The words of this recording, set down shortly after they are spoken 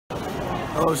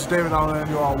Hello, it's David Allen and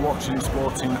you are watching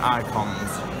Sporting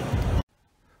Icons.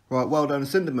 Right, well done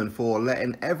Cinderman for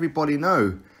letting everybody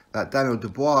know that Daniel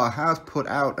Dubois has put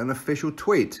out an official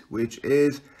tweet, which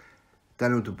is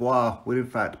Daniel Dubois will in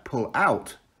fact pull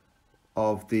out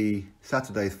of the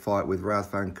Saturday's fight with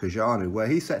Razvan Cojanu, where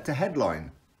he's set to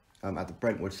headline at the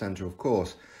Brentwood Centre, of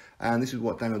course. And this is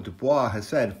what Daniel Dubois has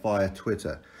said via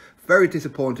Twitter. Very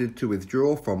disappointed to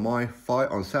withdraw from my fight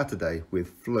on Saturday with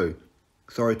flu.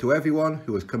 Sorry to everyone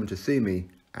who was coming to see me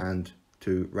and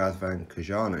to Razvan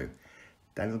Cojanu.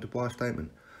 Daniel Dubois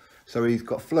statement. So he's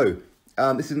got flu.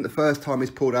 This isn't the first time he's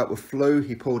pulled out with flu.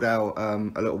 He pulled out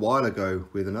a little while ago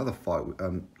with another fight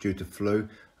due to flu,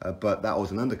 but that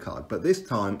was an undercard. But this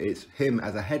time it's him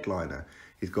as a headliner.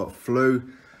 He's got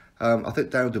flu. I think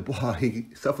Daniel Dubois, he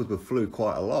suffers with flu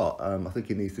quite a lot. I think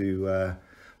he needs to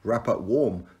wrap up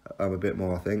warm a bit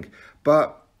more, I think.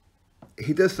 But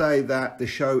he does say that the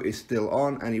show is still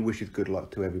on and he wishes good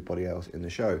luck to everybody else in the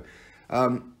show.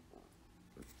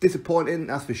 Disappointing,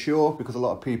 that's for sure, because a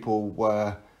lot of people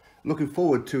were looking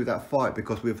forward to that fight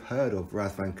because we've heard of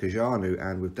Razvan Cojanu,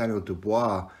 and with Daniel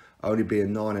Dubois only being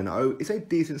 9-0, it's a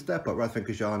decent step up. Razvan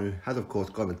Cojanu has, of course,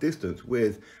 gone the distance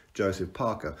with Joseph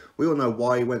Parker. We all know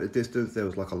why he went the distance. There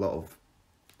was like a lot of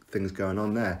things going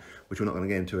on there, which we're not going to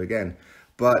get into again.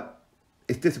 But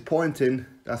it's disappointing,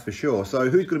 that's for sure. So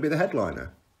who's going to be the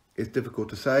headliner? It's difficult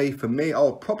to say. For me,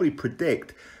 I'll probably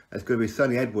predict it's going to be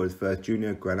Sonny Edwards versus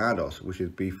Junior Granados, which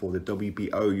would be for the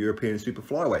WBO European Super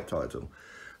Flyweight title.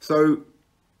 So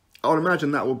I would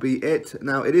imagine that will be it.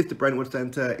 Now, it is the Brentwood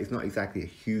Centre. It's not exactly a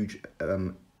huge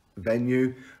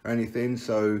venue or anything.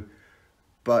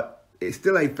 But it's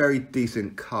still a very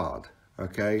decent card,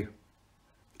 okay?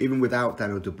 Even without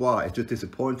Daniel Dubois, it's just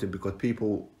disappointing because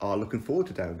people are looking forward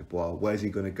to Daniel Dubois. Where's he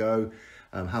going to go?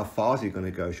 How far is he going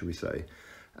to go, should we say?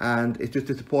 And it's just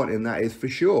disappointing, that is for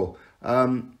sure.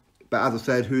 But as I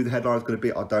said, who the headliner is going to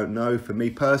be, I don't know. For me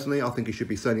personally, I think it should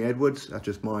be Sonny Edwards. That's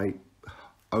just my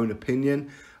own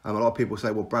opinion. A lot of people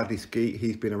say, well, Bradley Skeet,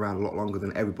 he's been around a lot longer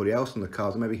than everybody else on the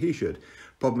cards, and maybe he should.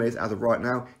 Problem is, as of right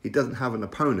now, he doesn't have an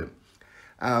opponent.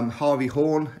 Harvey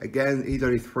Horn, again, he's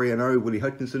only 3-0. Willie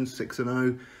Hutchinson,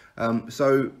 6-0.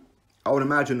 So I would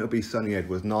imagine it'll be Sonny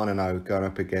Edwards, 9-0, going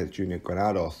up against Junior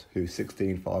Granados, who's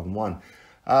 16-5-1.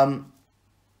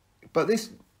 But this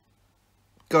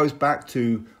goes back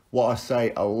to what I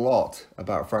say a lot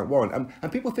about Frank Warren.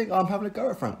 And people think I'm having a go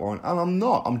at Frank Warren, and I'm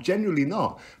not. I'm genuinely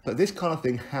not. But this kind of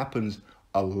thing happens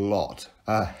a lot,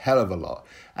 a hell of a lot.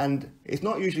 And it's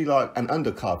not usually like an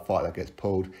undercard fight that gets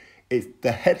pulled. It's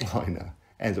the headliner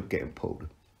ends up getting pulled.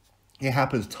 It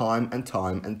happens time and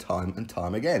time and time and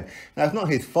time again. Now, it's not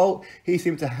his fault. He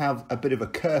seems to have a bit of a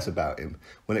curse about him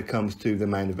when it comes to the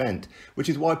main event, which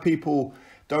is why people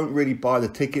don't really buy the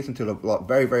tickets until like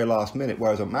very, very last minute,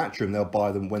 whereas on Matchroom, they'll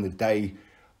buy them when the day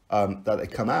that they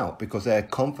come out, because they're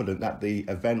confident that the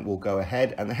event will go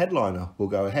ahead and the headliner will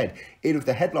go ahead. Even if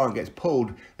the headline gets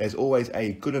pulled, there's always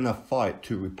a good enough fight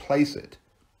to replace it,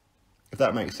 if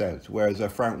that makes sense. Whereas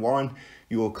Frank Warren,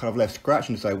 you're kind of left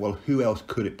scratching and say, well, who else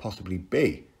could it possibly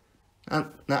be? And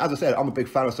now, as I said, I'm a big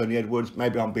fan of Sonny Edwards.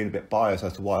 Maybe I'm being a bit biased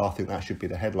as to why I think that should be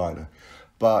the headliner.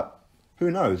 But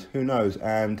who knows? Who knows?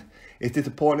 And it's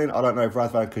disappointing. I don't know if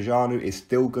Razvan Cojanu is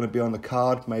still going to be on the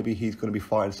card. Maybe he's going to be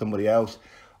fighting somebody else.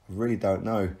 I really don't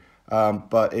know.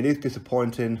 But it is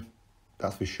disappointing,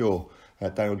 that's for sure.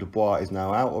 Daniel Dubois is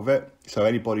now out of it. So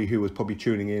anybody who was probably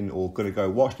tuning in or going to go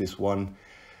watch this one,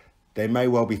 they may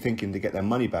well be thinking to get their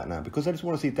money back now, because they just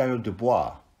want to see Daniel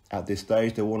Dubois at this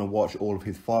stage. They want to watch all of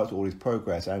his fights, all his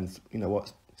progress, and, you know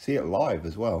what, see it live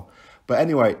as well. But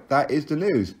anyway, that is the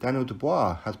news. Daniel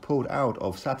Dubois has pulled out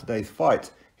of Saturday's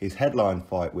fight, his headline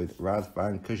fight with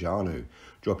Razvan Cojanu.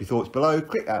 Drop your thoughts below,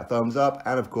 click that thumbs up,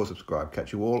 and of course subscribe.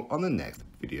 Catch you all on the next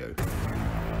video.